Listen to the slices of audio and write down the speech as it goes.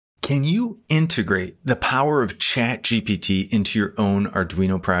Can you integrate the power of ChatGPT into your own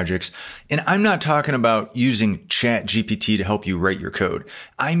Arduino projects? And I'm not talking about using ChatGPT to help you write your code.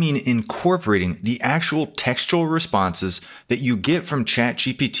 I mean incorporating the actual textual responses that you get from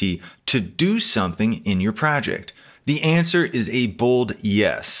ChatGPT to do something in your project. The answer is a bold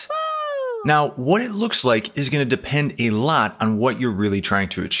yes. Now, what it looks like is going to depend a lot on what you're really trying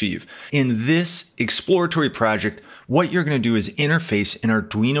to achieve. In this exploratory project, what you're going to do is interface an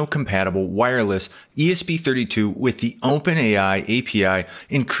Arduino-compatible wireless ESP32 with the OpenAI API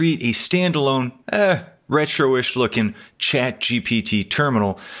and create a standalone, retro-ish looking ChatGPT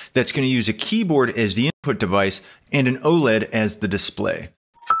terminal that's going to use a keyboard as the input device and an OLED as the display.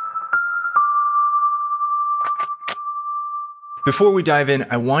 Before we dive in,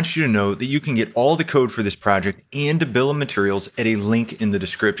 I want you to know that you can get all the code for this project and a bill of materials at a link in the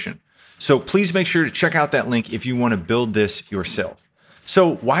description. So please make sure to check out that link if you want to build this yourself.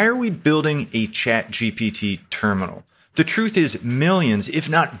 So why are we building a ChatGPT terminal? The truth is millions, if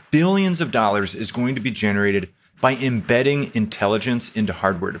not billions of dollars is going to be generated by embedding intelligence into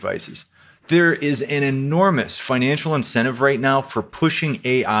hardware devices. There is an enormous financial incentive right now for pushing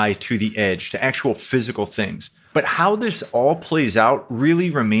AI to the edge, to actual physical things. But how this all plays out really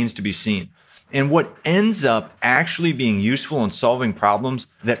remains to be seen. And what ends up actually being useful in solving problems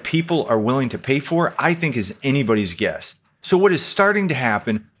that people are willing to pay for, I think is anybody's guess. So what is starting to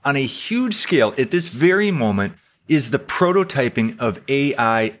happen on a huge scale at this very moment is the prototyping of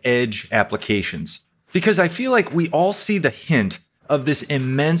AI edge applications. Because I feel like we all see the hint of this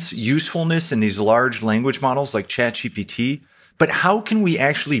immense usefulness in these large language models like ChatGPT. But how can we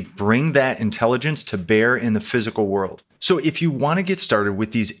actually bring that intelligence to bear in the physical world? So if you want to get started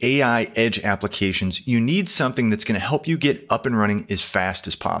with these AI edge applications, you need something that's going to help you get up and running as fast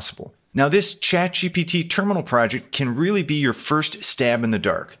as possible. Now, this ChatGPT terminal project can really be your first stab in the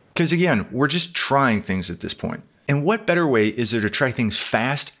dark. Because again, we're just trying things at this point. And what better way is there to try things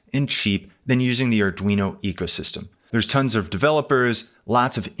fast and cheap than using the Arduino ecosystem? There's tons of developers,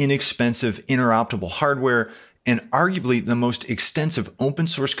 lots of inexpensive interoperable hardware, and arguably the most extensive open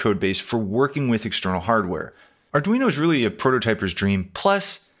source code base for working with external hardware. Arduino is really a prototyper's dream,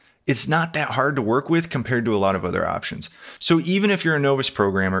 plus it's not that hard to work with compared to a lot of other options. So even if you're a novice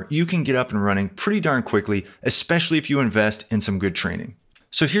programmer, you can get up and running pretty darn quickly, especially if you invest in some good training.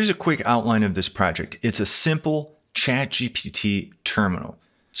 So here's a quick outline of this project. It's a simple ChatGPT terminal.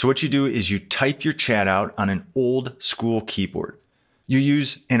 So what you do is you type your chat out on an old school keyboard. You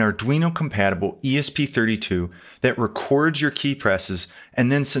use an Arduino-compatible ESP32 that records your key presses and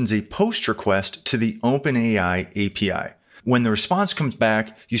then sends a post request to the OpenAI API. When the response comes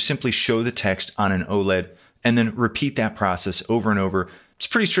back, you simply show the text on an OLED and then repeat that process over and over. It's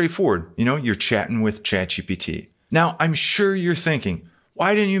pretty straightforward. You're chatting with ChatGPT. Now, I'm sure you're thinking,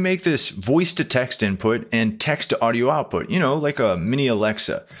 why didn't you make this voice to text input and text to audio output, like a mini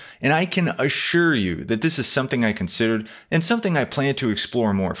Alexa? And I can assure you that this is something I considered and something I plan to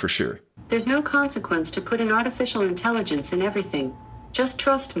explore more for sure. There's no consequence to putting artificial intelligence in everything. Just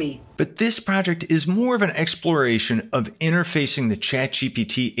trust me. But this project is more of an exploration of interfacing the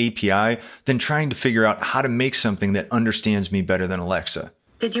ChatGPT API than trying to figure out how to make something that understands me better than Alexa.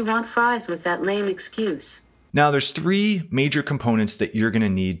 Did you want fries with that lame excuse? Now, there's three major components that you're going to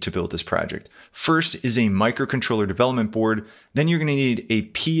need to build this project. First is a microcontroller development board. Then you're going to need a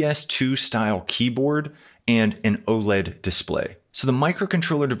PS2 style keyboard and an OLED display. So the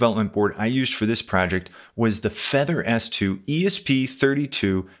microcontroller development board I used for this project was the Feather S2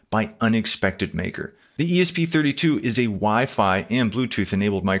 ESP32 by Unexpected Maker. The ESP32 is a Wi-Fi and Bluetooth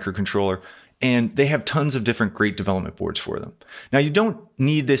enabled microcontroller, and they have tons of different great development boards for them. Now, you don't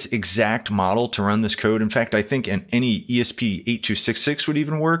need this exact model to run this code. In fact, I think any ESP8266 would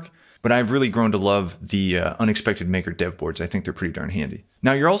even work, but I've really grown to love the Unexpected Maker dev boards. I think they're pretty darn handy.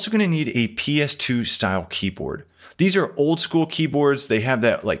 Now, you're also going to need a PS2 style keyboard. These are old school keyboards. They have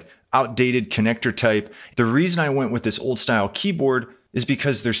that outdated connector type. The reason I went with this old style keyboard is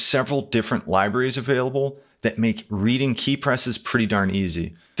because there's several different libraries available that make reading key presses pretty darn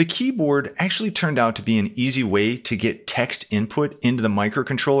easy. The keyboard actually turned out to be an easy way to get text input into the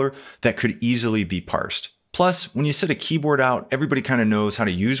microcontroller that could easily be parsed. Plus, when you set a keyboard out, everybody kind of knows how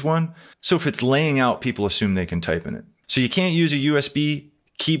to use one. So if it's laying out, people assume they can type in it. So you can't use a USB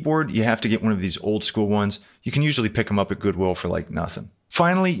keyboard. You have to get one of these old school ones. You can usually pick them up at Goodwill for nothing.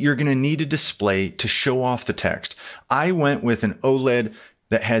 Finally, you're going to need a display to show off the text. I went with an OLED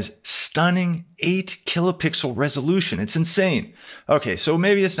that has stunning 8 kilopixel resolution. It's insane. Okay, so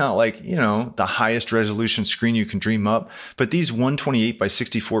maybe it's not like, the highest resolution screen you can dream up, but these 128 by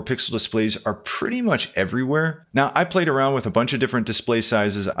 64 pixel displays are pretty much everywhere. Now, I played around with a bunch of different display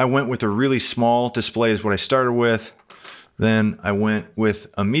sizes. I went with a really small display is what I started with. Then I went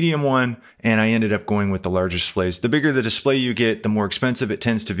with a medium one, and I ended up going with the larger displays. The bigger the display you get, the more expensive it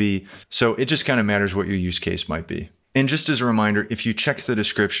tends to be. So it just kind of matters what your use case might be. And just as a reminder, if you check the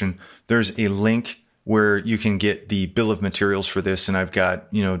description, there's a link where you can get the bill of materials for this. And I've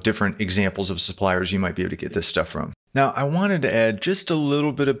got, different examples of suppliers you might be able to get this stuff from. Now, I wanted to add just a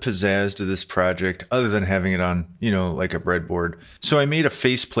little bit of pizzazz to this project other than having it on, like a breadboard. So I made a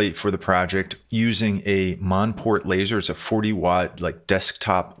faceplate for the project using a Monport laser. It's a 40-watt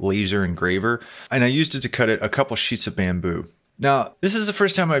desktop laser engraver. And I used it to cut a couple sheets of bamboo. Now, this is the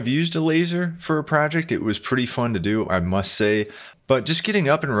first time I've used a laser for a project. It was pretty fun to do, I must say. But just getting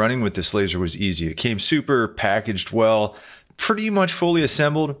up and running with this laser was easy. It came super packaged well, pretty much fully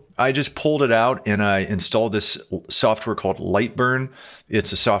assembled. I just pulled it out and I installed this software called Lightburn.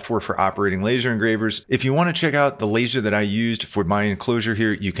 It's a software for operating laser engravers. If you want to check out the laser that I used for my enclosure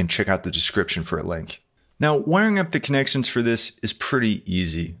here, you can check out the description for a link. Now, wiring up the connections for this is pretty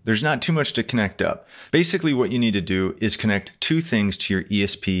easy. There's not too much to connect up. Basically, what you need to do is connect two things to your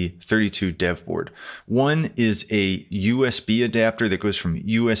ESP32 dev board. One is a USB adapter that goes from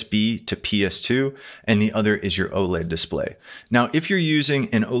USB to PS2, and the other is your OLED display. Now, if you're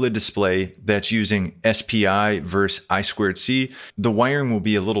using an OLED display that's using SPI versus I2C, the wiring will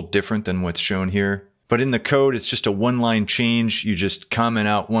be a little different than what's shown here. But in the code, it's just a one-line change. You just comment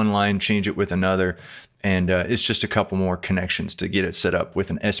out one line, change it with another. And it's just a couple more connections to get it set up with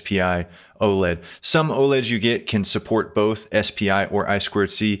an SPI OLED. Some OLEDs you get can support both SPI or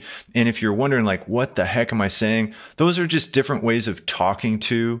I2C. And if you're wondering what the heck am I saying? Those are just different ways of talking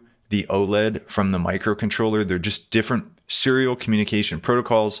to the OLED from the microcontroller. They're just different serial communication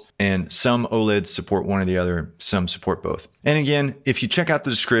protocols, and some OLEDs support one or the other, some support both. And again, if you check out the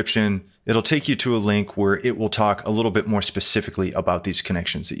description, it'll take you to a link where it will talk a little bit more specifically about these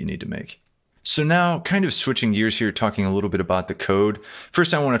connections that you need to make. So now, kind of switching gears here, talking a little bit about the code.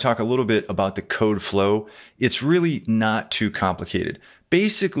 First, I want to talk a little bit about the code flow. It's really not too complicated.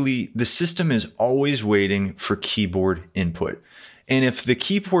 Basically, the system is always waiting for keyboard input. And if the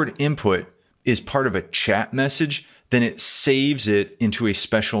keyboard input is part of a chat message, then it saves it into a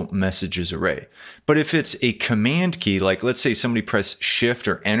special messages array. But if it's a command key, like let's say somebody press Shift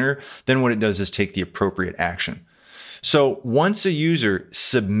or Enter, then what it does is take the appropriate action. So once a user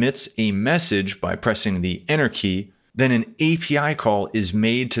submits a message by pressing the Enter key, then an API call is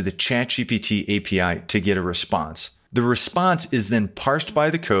made to the ChatGPT API to get a response. The response is then parsed by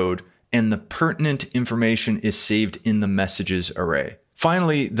the code, and the pertinent information is saved in the messages array.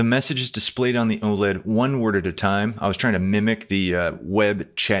 Finally, the message is displayed on the OLED one word at a time. I was trying to mimic the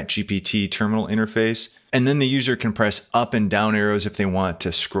web ChatGPT terminal interface, and then the user can press up and down arrows if they want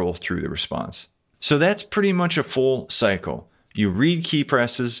to scroll through the response. So that's pretty much a full cycle. You read key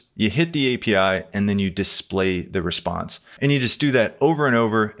presses, you hit the API, and then you display the response. And you just do that over and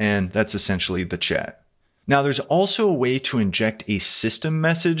over, and that's essentially the chat. Now, there's also a way to inject a system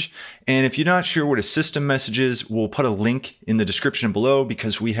message. And if you're not sure what a system message is, we'll put a link in the description below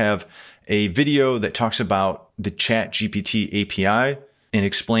because we have a video that talks about the ChatGPT API and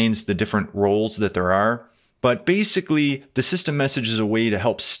explains the different roles that there are. But basically, the system message is a way to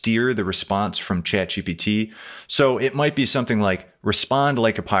help steer the response from ChatGPT. So it might be something like, respond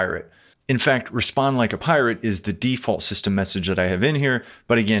like a pirate. In fact, respond like a pirate is the default system message that I have in here.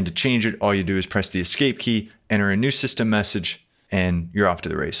 But again, to change it, all you do is press the escape key, enter a new system message, and you're off to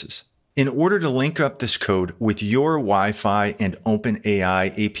the races. In order to link up this code with your Wi-Fi and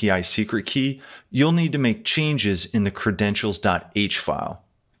OpenAI API secret key, you'll need to make changes in the credentials.h file.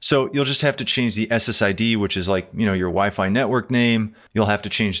 So you'll just have to change the SSID, which is like, your Wi-Fi network name. You'll have to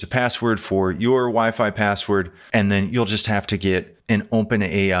change the password for your Wi-Fi password, and then you'll just have to get an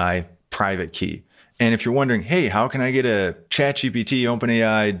OpenAI private key. And if you're wondering, hey, how can I get a ChatGPT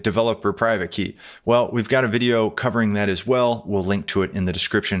OpenAI developer private key? Well, we've got a video covering that as well. We'll link to it in the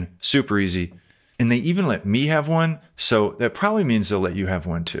description. Super easy. And they even let me have one, so that probably means they'll let you have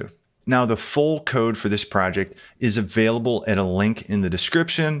one too. Now, the full code for this project is available at a link in the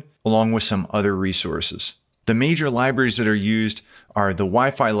description, along with some other resources. The major libraries that are used are the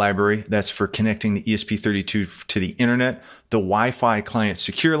Wi-Fi library, that's for connecting the ESP32 to the internet, the Wi-Fi client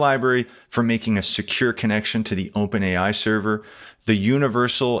secure library for making a secure connection to the OpenAI server, the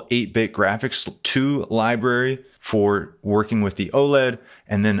universal 8-bit graphics 2 library for working with the OLED.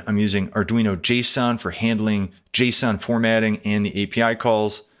 And then I'm using Arduino JSON for handling JSON formatting and the API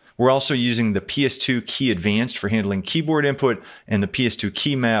calls. We're also using the PS2 Key Advanced for handling keyboard input and the PS2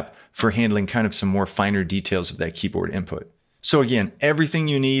 Key Map for handling kind of some more finer details of that keyboard input. So again, everything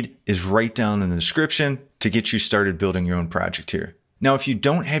you need is right down in the description to get you started building your own project here. Now, if you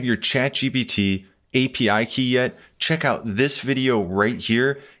don't have your ChatGPT API key yet, check out this video right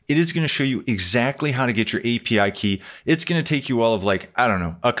here. It is going to show you exactly how to get your API key. It's going to take you all of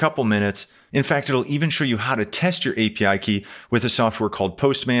a couple minutes. In fact, it'll even show you how to test your API key with a software called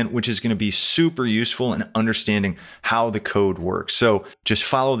Postman, which is going to be super useful in understanding how the code works. So just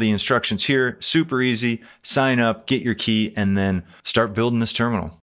follow the instructions here, super easy, sign up, get your key, and then start building this terminal.